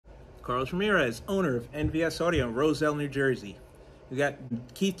Carlos Ramirez, owner of NVS Audio in Roselle, New Jersey. We got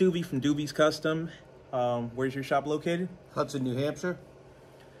Keith Doobie from Doobie's Custom. Where's your shop located? Hudson, New Hampshire.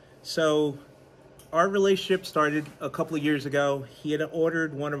 So our relationship started a couple of years ago. He had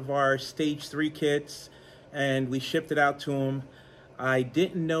ordered one of our Stage 3 kits and we shipped it out to him. I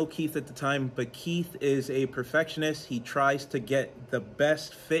didn't know Keith at the time, but Keith is a perfectionist. He tries to get the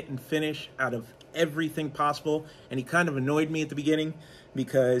best fit and finish out of everything possible, and he kind of annoyed me at the beginning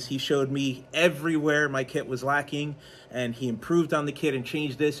because he showed me everywhere my kit was lacking, and he improved on the kit and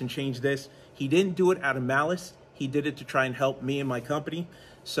changed this and changed this. He didn't do it out of malice. He did it to try and help me and my company.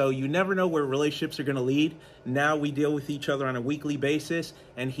 So you never know where relationships are going to lead. Now we deal with each other on a weekly basis,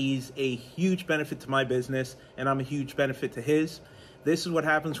 and he's a huge benefit to my business, and I'm a huge benefit to his. This is what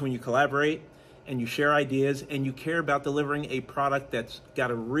happens when you collaborate and you share ideas and you care about delivering a product that's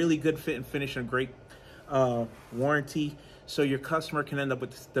got a really good fit and finish and a great warranty, so your customer can end up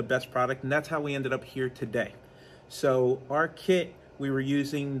with the best product. And that's how we ended up here today. So our kit, we were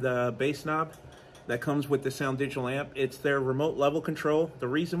using the bass knob that comes with the Sound Digital amp. It's their remote level control. The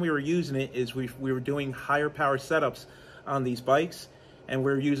reason we were using it is we were doing higher power setups on these bikes, and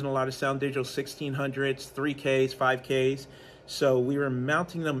we were using a lot of Sound Digital 1600s, 3Ks, 5Ks. So we were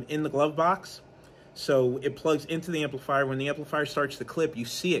mounting them in the glove box. So it plugs into the amplifier. When the amplifier starts to clip, you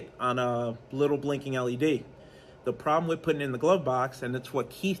see it on a little blinking LED. The problem with putting it in the glove box, and that's what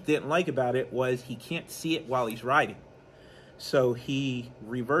Keith didn't like about it, was he can't see it while he's riding. So he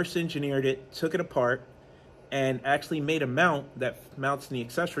reverse engineered it, took it apart, and actually made a mount that mounts in the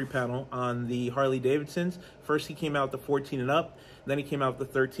accessory panel on the Harley Davidsons. First he came out with the 14 and up, then he came out with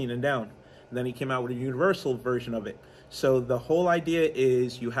the 13 and down. Then he came out with a universal version of it. So the whole idea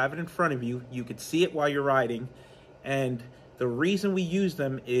is you have it in front of you, you could see it while you're riding, and the reason we use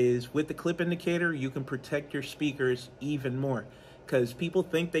them is with the clip indicator, you can protect your speakers even more, because people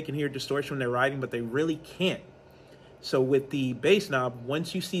think they can hear distortion when they're riding, but they really can't. So with the bass knob,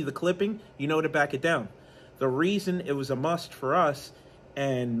 once you see the clipping, you know to back it down. The reason it was a must for us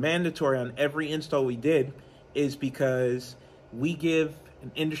and mandatory on every install we did is because we give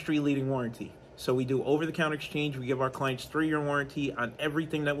an industry-leading warranty. So we do over-the-counter exchange. We give our clients 3-year warranty on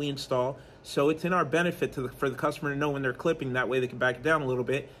everything that we install. So it's in our benefit for the customer to know when they're clipping. That way they can back it down a little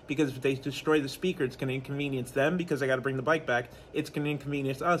bit, because if they destroy the speaker, it's going to inconvenience them because they got to bring the bike back. It's going to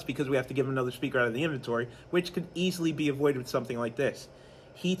inconvenience us because we have to give them another speaker out of the inventory, which could easily be avoided with something like this.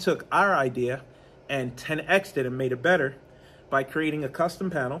 He took our idea and 10x'd it and made it better by creating a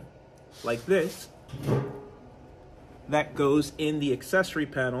custom panel like this that goes in the accessory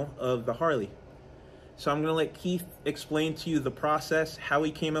panel of the Harley. So I'm going to let Keith explain to you the process, how he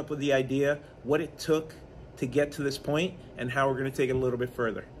came up with the idea, what it took to get to this point, and how we're going to take it a little bit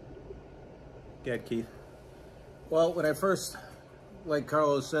further. Go ahead, Keith. Well, when I first, like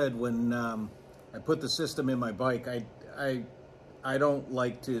Carlos said, when I put the system in my bike, I don't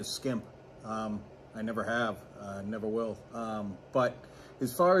like to skimp. I never have, never will. But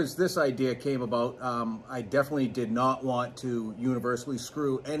as far as this idea came about, I definitely did not want to universally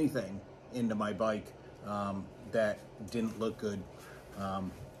screw anything into my bike that didn't look good.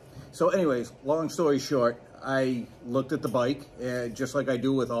 So anyways, long story short, I looked at the bike, just like I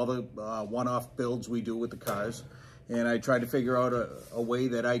do with all the one-off builds we do with the cars, and I tried to figure out a way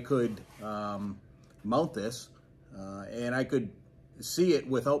that I could mount this, and I could see it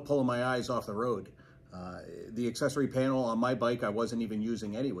without pulling my eyes off the road. The accessory panel on my bike I wasn't even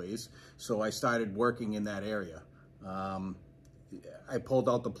using anyways, so I started working in that area. I pulled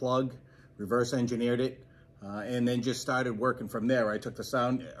out the plug, reverse engineered it, and then just started working from there.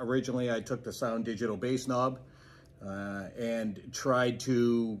 Originally I took the Sound Digital bass knob and tried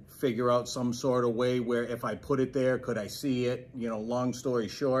to figure out some sort of way where if I put it there, could I see it? You know, long story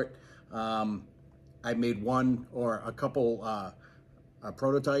short, I made one or a couple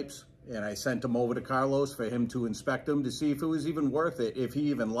prototypes, and I sent them over to Carlos for him to inspect them to see if it was even worth it, if he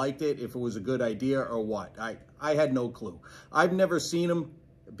even liked it, if it was a good idea or what. I had no clue. I've never seen them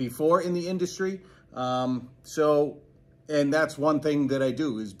before in the industry. And that's one thing that I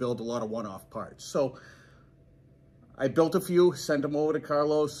do, is build a lot of one-off parts. So I built a few, sent them over to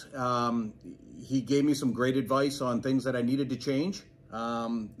Carlos. He gave me some great advice on things that I needed to change.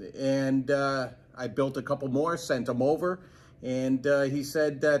 I built a couple more, sent them over. And he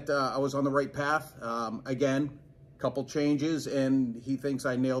said that I was on the right path. Again, couple changes, and he thinks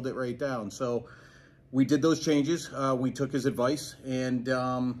I nailed it right down. So we did those changes. We took his advice, and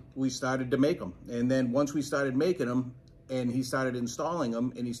we started to make them. And then once we started making them, and he started installing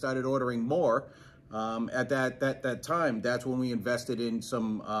them, and he started ordering more, at that time, that's when we invested in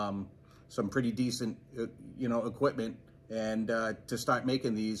some pretty decent, equipment and to start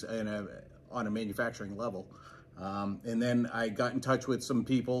making these on a manufacturing level. And then I got in touch with some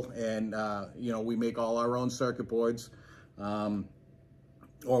people, and you know, we make all our own circuit boards,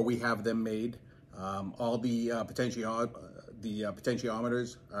 or we have them made. All the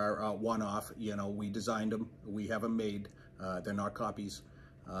potentiometers are one-off. You know, we designed them, we have them made. They're not copies.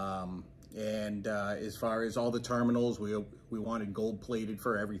 And as far as all the terminals, we wanted gold-plated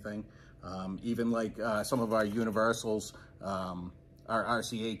for everything. Even like some of our universals, our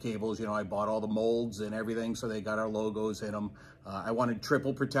RCA cables, you know, I bought all the molds and everything, so they got our logos in them. I wanted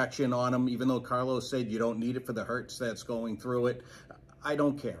triple protection on them, even though Carlos said you don't need it for the hertz that's going through it. I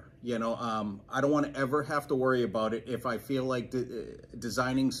don't care, you know. I don't want to ever have to worry about it. If I feel like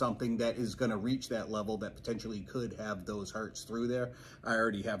designing something that is going to reach that level that potentially could have those hertz through there, I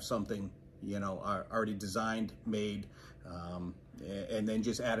already have something, you know, already designed, made, and then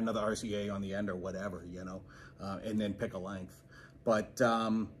just add another RCA on the end or whatever, you know, and then pick a length. But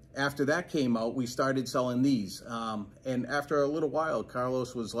after that came out, we started selling these. And after a little while,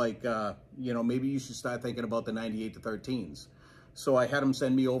 Carlos was like, you know, maybe you should start thinking about the 98 to 13s. So I had him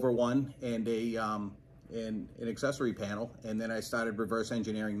send me over one and an accessory panel, and then I started reverse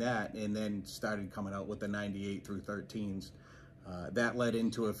engineering that, and then started coming out with the 98 through 13s. That led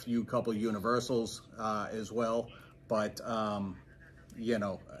into a couple universals as well. But, you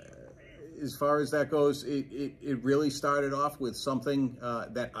know, as far as that goes, it really started off with something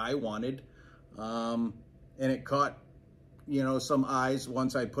that I wanted, and it caught, you know, some eyes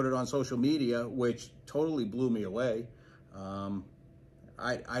once I put it on social media, which totally blew me away.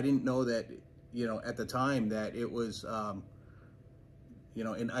 I didn't know that, you know, at the time that it was, you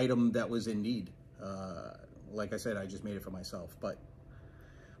know, an item that was in need. Like I said, I just made it for myself. But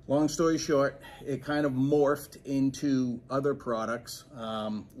long story short, it kind of morphed into other products.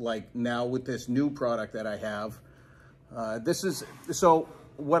 Like now with this new product that I have, so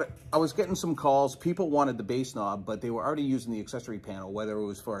what I was getting some calls. People wanted the bass knob, but they were already using the accessory panel, whether it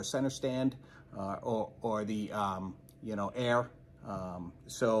was for a center stand or the you know, air.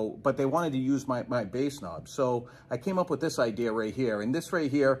 But they wanted to use my bass knob. So I came up with this idea right here, and this right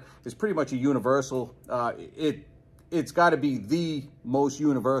here is pretty much a universal. It's got to be the most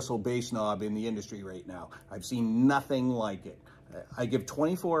universal bass knob in the industry right now. I've seen nothing like it. I give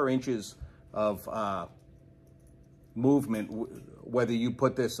 24 inches of movement, whether you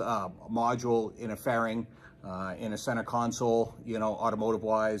put this module in a fairing, in a center console, you know,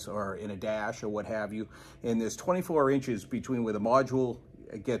 automotive-wise, or in a dash or what have you. And there's 24 inches between where the module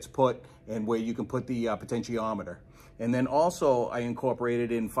gets put and where you can put the potentiometer. And then also I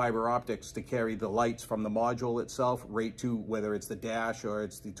incorporated in fiber optics to carry the lights from the module itself right to whether it's the dash or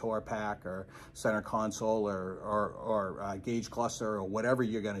it's the Tor pack or center console or gauge cluster or whatever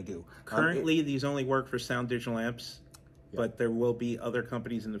you're going to do. Currently, these only work for Sound Digital amps, but there will be other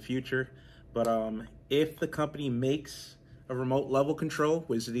companies in the future. But if the company makes a remote level control,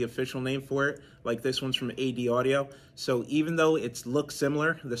 which is the official name for it, like this one's from AD Audio. So even though it looks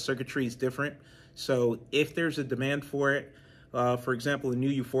similar, the circuitry is different. So if there's a demand for it, for example, the new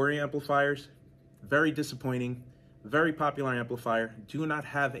Euphoria amplifiers, very disappointing, very popular amplifier, do not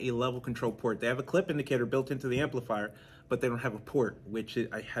have a level control port. They have a clip indicator built into the amplifier, but they don't have a port, which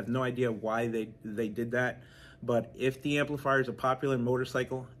I have no idea why they did that. But if the amplifier is a popular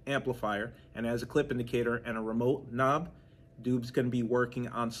motorcycle amplifier and has a clip indicator and a remote knob, Dube's going to be working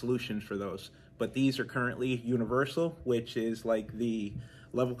on solutions for those. But these are currently universal, which is like the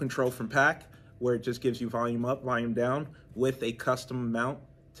level control from PAC, where it just gives you volume up, volume down, with a custom mount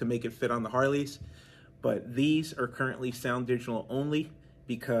to make it fit on the Harleys. But these are currently Sound Digital only,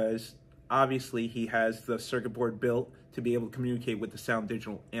 because obviously he has the circuit board built to be able to communicate with the Sound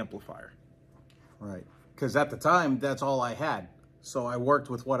Digital amplifier. Right. Because at the time, that's all I had. So I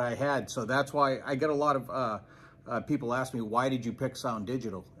worked with what I had. So that's why I get a lot of people ask me, why did you pick Sound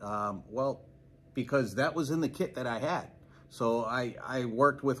Digital? Well, because that was in the kit that I had. So I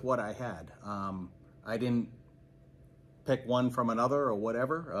worked with what I had. I didn't pick one from another or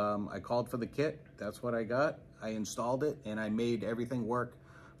whatever. I called for the kit. That's what I got. I installed it, and I made everything work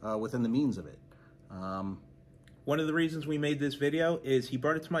within the means of it. One of the reasons we made this video is he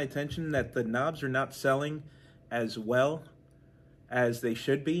brought it to my attention that the knobs are not selling as well as they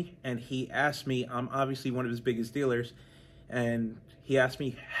should be. And he asked me, I'm obviously one of his biggest dealers, and he asked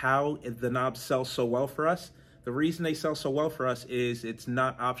me how the knobs sell so well for us. The reason they sell so well for us is it's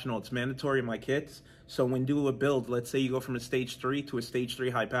not optional, it's mandatory in my kits. So when do a build, let's say you go from a stage 3 to a stage 3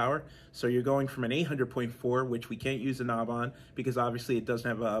 high power. So you're going from an 800.4, which we can't use a knob on because obviously it doesn't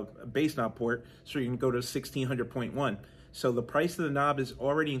have a bass knob port. So you can go to 1600.1. So the price of the knob is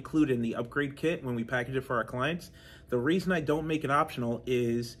already included in the upgrade kit when we package it for our clients. The reason I don't make it optional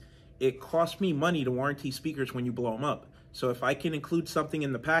is it costs me money to warranty speakers when you blow them up. So if I can include something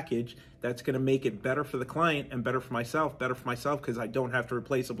in the package that's going to make it better for the client and better for myself because I don't have to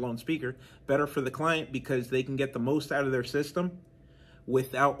replace a blown speaker, better for the client because they can get the most out of their system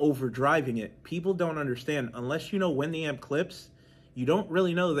without overdriving it. People don't understand, unless you know when the amp clips, you don't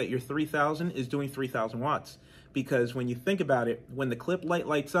really know that your 3000 is doing 3000 watts. Because when you think about it, when the clip light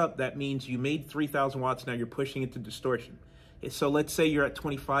lights up, that means you made 3000 watts, now you're pushing it to distortion. So let's say you're at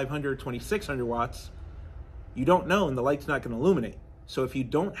 2500, 2600 watts, you don't know and the light's not going to illuminate. So if you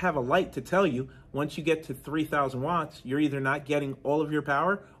don't have a light to tell you, once you get to 3000 watts, you're either not getting all of your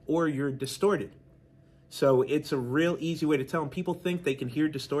power or you're distorted. So it's a real easy way to tell them. People think they can hear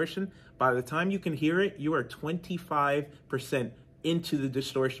distortion. By the time you can hear it, you are 25% into the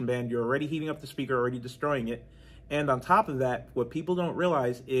distortion band. You're already heating up the speaker, already destroying it. And on top of that, what people don't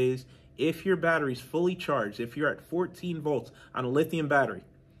realize is if your battery's fully charged, if you're at 14 volts on a lithium battery,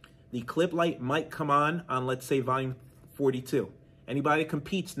 the clip light might come on, let's say, volume 42. Anybody that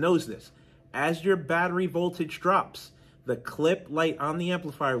competes knows this. As your battery voltage drops, the clip light on the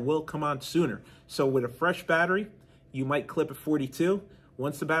amplifier will come on sooner. So with a fresh battery, you might clip at 42.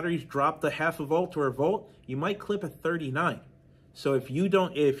 Once the battery's dropped a half a volt or a volt, you might clip at 39. So if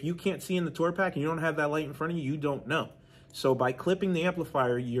you can't see in the tour pack and you don't have that light in front of you, you don't know. So by clipping the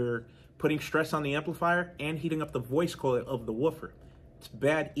amplifier, you're putting stress on the amplifier and heating up the voice coil of the woofer. It's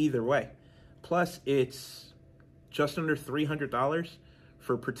bad either way. Plus, it's just under $300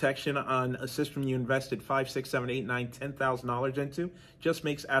 for protection on a system you invested $5, $6, $7, $8, $9, $10,000 into. Just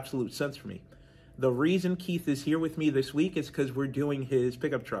makes absolute sense for me. The reason Keith is here with me this week is because we're doing his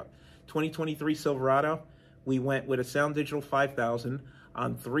pickup truck. 2023 Silverado, we went with a Sound Digital 5000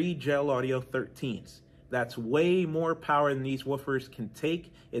 on 3 Gel Audio 13s. That's way more power than these woofers can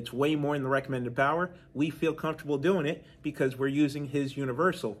take. It's way more in the recommended power. We feel comfortable doing it because we're using his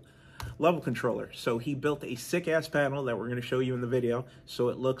universal level controller. So he built a sick-ass panel that we're going to show you in the video. So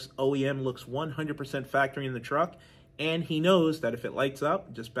it looks OEM, looks 100% factory in the truck. And he knows that if it lights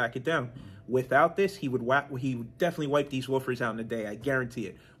up, just back it down. Without this, he would definitely wipe these woofers out in a day. I guarantee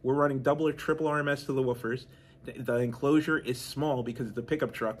it. We're running double or triple RMS to the woofers. The enclosure is small because it's a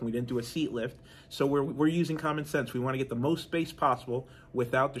pickup truck and we didn't do a seat lift. So we're using common sense. We want to get the most space possible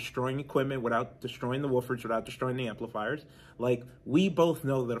without destroying equipment, without destroying the woofers, without destroying the amplifiers. Like, we both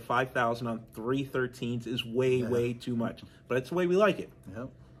know that a 5000 on 3 13s is way too much. But it's the way we like it. Yep.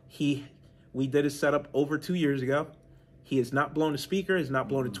 We did his setup over 2 years ago. He has not blown a speaker, has not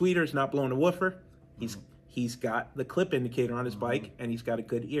blown a tweeter, has not blown a woofer. He's got the clip indicator on his bike and he's got a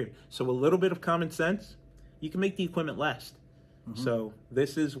good ear. So a little bit of common sense, you can make the equipment last. So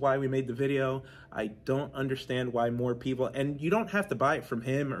this is why we made the video. I don't understand why more people, and you don't have to buy it from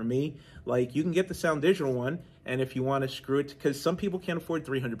him or me. Like, you can get the Sound Digital one, and if you want to screw it, because some people can't afford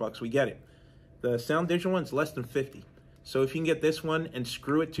 $300, we get it. The Sound Digital one's less than 50. So if you can get this one and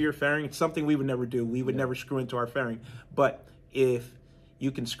screw it to your fairing, it's something we would never do. We would never screw into our fairing. But if you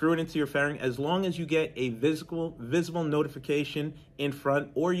can screw it into your fairing, as long as you get a visible notification in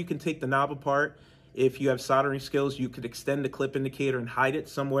front, or you can take the knob apart. If you have soldering skills, you could extend the clip indicator and hide it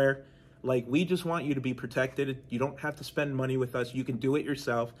somewhere. Like, we just want you to be protected. You don't have to spend money with us. You can do it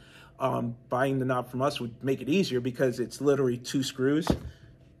yourself. Buying the knob from us would make it easier because it's literally 2 screws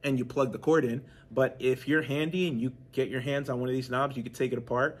and you plug the cord in. But if you're handy and you get your hands on one of these knobs, you could take it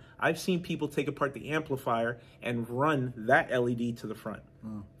apart. I've seen people take apart the amplifier and run that LED to the front.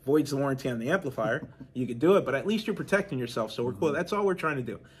 Voids the warranty on the amplifier. You could do it, but at least you're protecting yourself. So we're cool. That's all we're trying to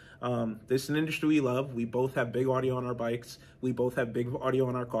do. This is an industry we love. We both have big audio on our bikes. We both have big audio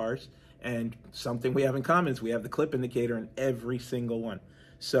on our cars. And something we have in common is we have the clip indicator in every single one.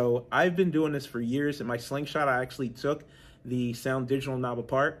 So I've been doing this for years. In my Slingshot, I actually took the Sound Digital knob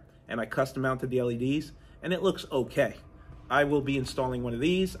apart and I custom mounted the LEDs, and it looks okay. I will be installing one of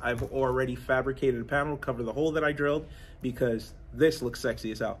these. I've already fabricated a panel to cover the hole that I drilled because this looks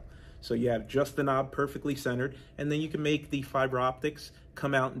sexy as hell. So you have just the knob perfectly centered, and then you can make the fiber optics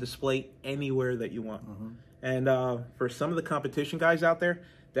come out and display anywhere that you want. And for some of the competition guys out there,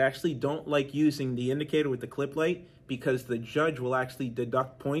 they actually don't like using the indicator with the clip light because the judge will actually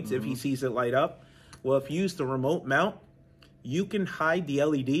deduct points if he sees it light up. Well, if you use the remote mount, you can hide the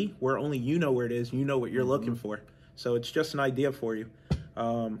LED where only you know where it is, you know what you're looking for. So it's just an idea for you.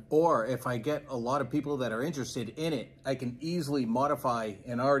 Or if I get a lot of people that are interested in it, I can easily modify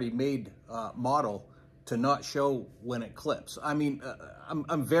an already made model to not show when it clips. I mean,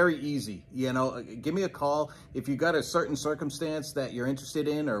 I'm very easy, you know. Give me a call if you got a certain circumstance that you're interested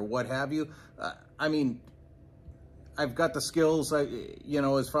in or what have you. I mean, I've got the skills, you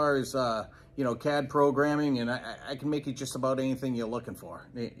know, as far as, you know, CAD programming, and I can make it just about anything you're looking for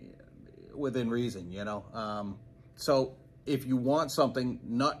within reason, you know. So if you want something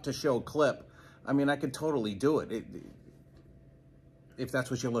not to show clip, I mean, I could totally do it, if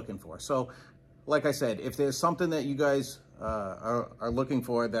that's what you're looking for. So like I said, if there's something that you guys are looking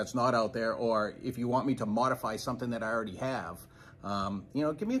for that's not out there, or if you want me to modify something that I already have, you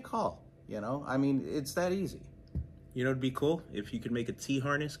know, give me a call. You know, I mean, it's that easy. You know, it'd be cool if you could make a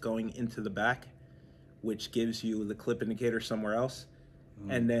T-harness going into the back, which gives you the clip indicator somewhere else.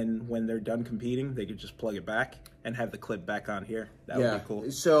 And then when they're done competing, they could just plug it back and have the clip back on here. That would be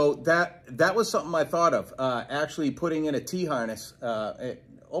cool. So that was something I thought of, actually putting in a T-harness,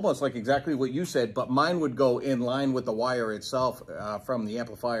 almost like exactly what you said, but mine would go in line with the wire itself from the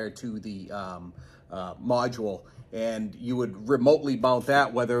amplifier to the module. And you would remotely mount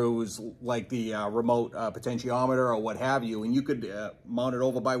that, whether it was like the remote potentiometer or what have you, and you could mount it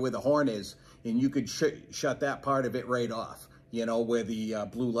over by where the horn is, and you could shut that part of it right off, you know, where the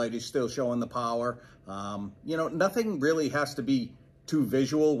blue light is still showing the power. You know, nothing really has to be too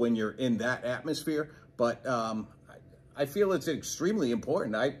visual when you're in that atmosphere, but I feel it's extremely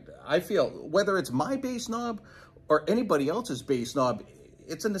important. I feel whether it's my bass knob or anybody else's bass knob,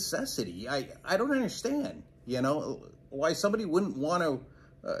 it's a necessity. I don't understand. You know, why somebody wouldn't want to,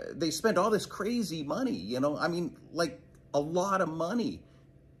 they spend all this crazy money, you know, I mean, like a lot of money,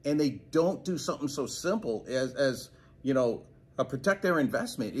 and they don't do something so simple as you know, protect their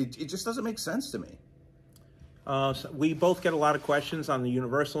investment. It just doesn't make sense to me. So we both get a lot of questions on the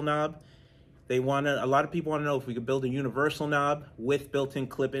universal knob. A lot of people want to know if we could build a universal knob with built-in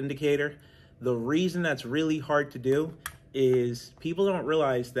clip indicator. The reason that's really hard to do is people don't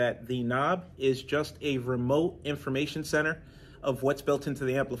realize that the knob is just a remote information center of what's built into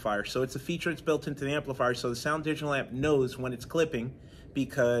the amplifier. So it's a feature that's built into the amplifier, so the sound digital amp knows when it's clipping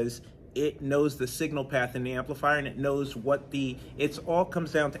because it knows the signal path in the amplifier, and it knows what it all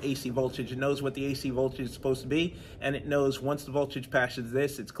comes down to AC voltage. It knows what the AC voltage is supposed to be, and it knows once the voltage passes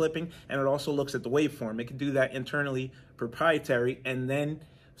this, it's clipping, and it also looks at the waveform. It can do that internally proprietary, and then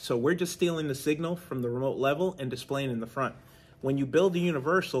so we're just stealing the signal from the remote level and displaying in the front. When you build a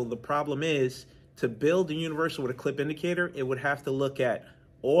universal, the problem is to build a universal with a clip indicator, it would have to look at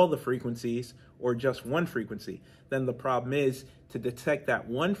all the frequencies or just one frequency. Then the problem is to detect that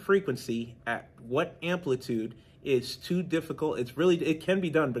one frequency at what amplitude is too difficult. It can be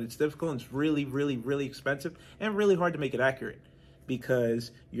done, but it's difficult, and it's really, really, really expensive and really hard to make it accurate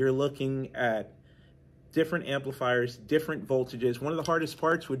because you're looking at different amplifiers, different voltages. One of the hardest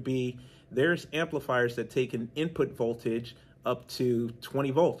parts would be there's amplifiers that take an input voltage up to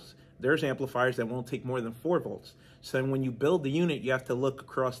 20 volts. There's amplifiers that won't take more than 4 volts. So then when you build the unit, you have to look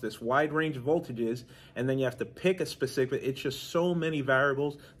across this wide range of voltages, and then you have to pick a specific, it's just so many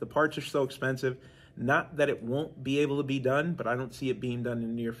variables. The parts are so expensive. Not that it won't be able to be done, but I don't see it being done in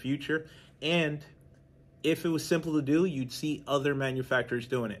the near future. And if it was simple to do, you'd see other manufacturers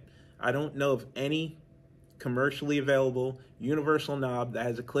doing it. I don't know of any commercially available universal knob that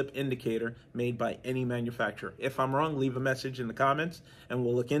has a clip indicator made by any manufacturer. If I'm wrong, leave a message in the comments and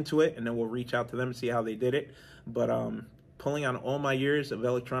we'll look into it, and then we'll reach out to them and see how they did it. But pulling on all my years of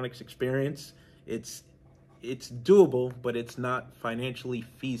electronics experience, it's doable, but it's not financially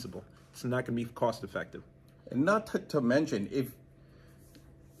feasible. It's not going to be cost effective. And not to mention,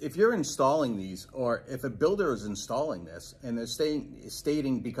 if you're installing these, or if a builder is installing this and they're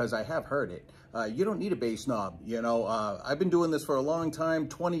stating, because I have heard it, you don't need a bass knob. You know, I've been doing this for a long time,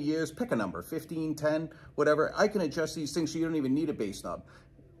 20 years, pick a number, 15, 10, whatever. I can adjust these things so you don't even need a bass knob.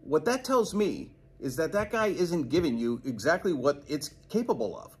 What that tells me is that guy isn't giving you exactly what it's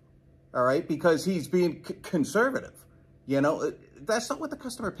capable of, all right? Because he's being conservative. You know, that's not what the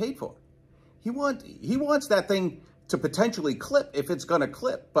customer paid for. He wants that thing to potentially clip if it's going to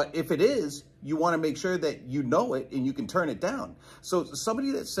clip. But if it is, you want to make sure that you know it and you can turn it down. So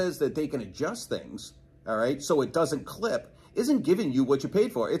somebody that says that they can adjust things, all right, so it doesn't clip, isn't giving you what you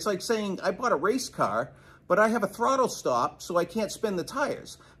paid for. It's like saying, I bought a race car, but I have a throttle stop, so I can't spin the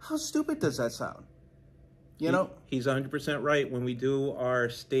tires. How stupid does that sound? You know? He's 100% right. When we do our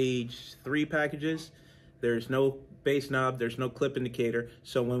stage 3 packages, there's no bass knob, there's no clip indicator.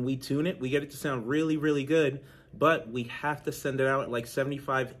 So when we tune it, we get it to sound really, really good, but we have to send it out at like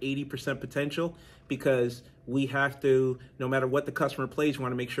 75, 80% potential, because we have to, no matter what the customer plays, we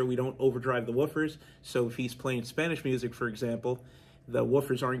want to make sure we don't overdrive the woofers. So if he's playing Spanish music, for example, the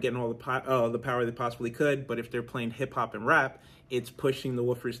woofers aren't getting all the power they possibly could, but if they're playing hip hop and rap, it's pushing the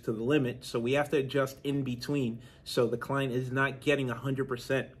woofers to the limit. So we have to adjust in between so the client is not getting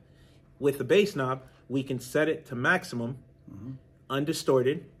 100%. With the bass knob, we can set it to maximum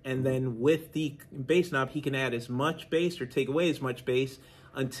undistorted, and then with the bass knob, he can add as much bass or take away as much bass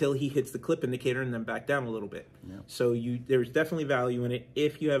until he hits the clip indicator and then back down a little bit. Yeah. So there's definitely value in it.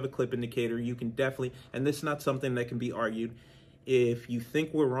 If you have a clip indicator, you can definitely, and this is not something that can be argued. If you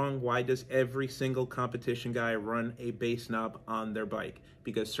think we're wrong, why does every single competition guy run a bass knob on their bike?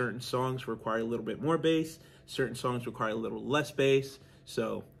 Because certain songs require a little bit more bass, certain songs require a little less bass,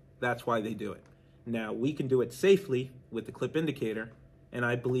 so that's why they do it. Now, we can do it safely with the clip indicator, and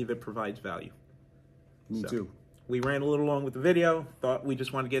I believe it provides value. Me too. We ran a little long with the video, thought we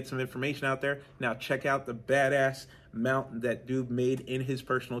just want to get some information out there. Now check out the badass mount that dude made in his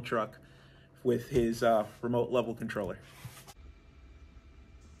personal truck with his remote level controller.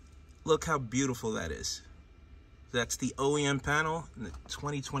 Look how beautiful that is. That's the OEM panel in the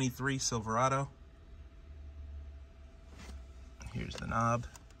 2023 Silverado. Here's the knob.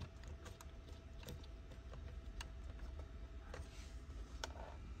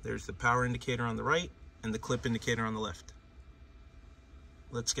 There's the power indicator on the right and the clip indicator on the left.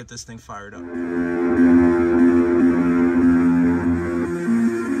 Let's get this thing fired up.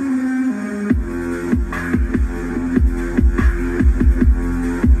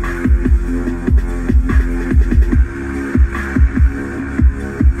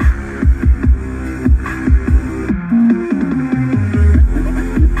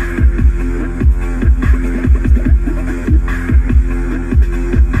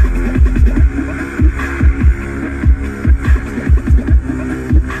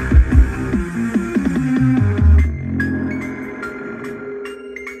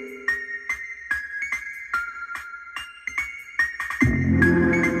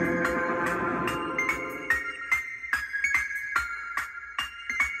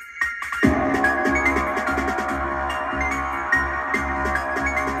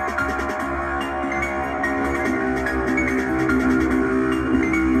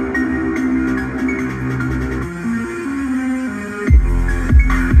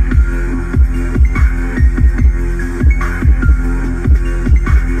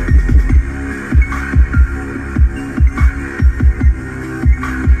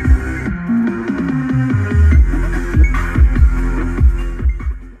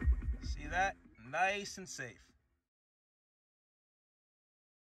 Nice and safe.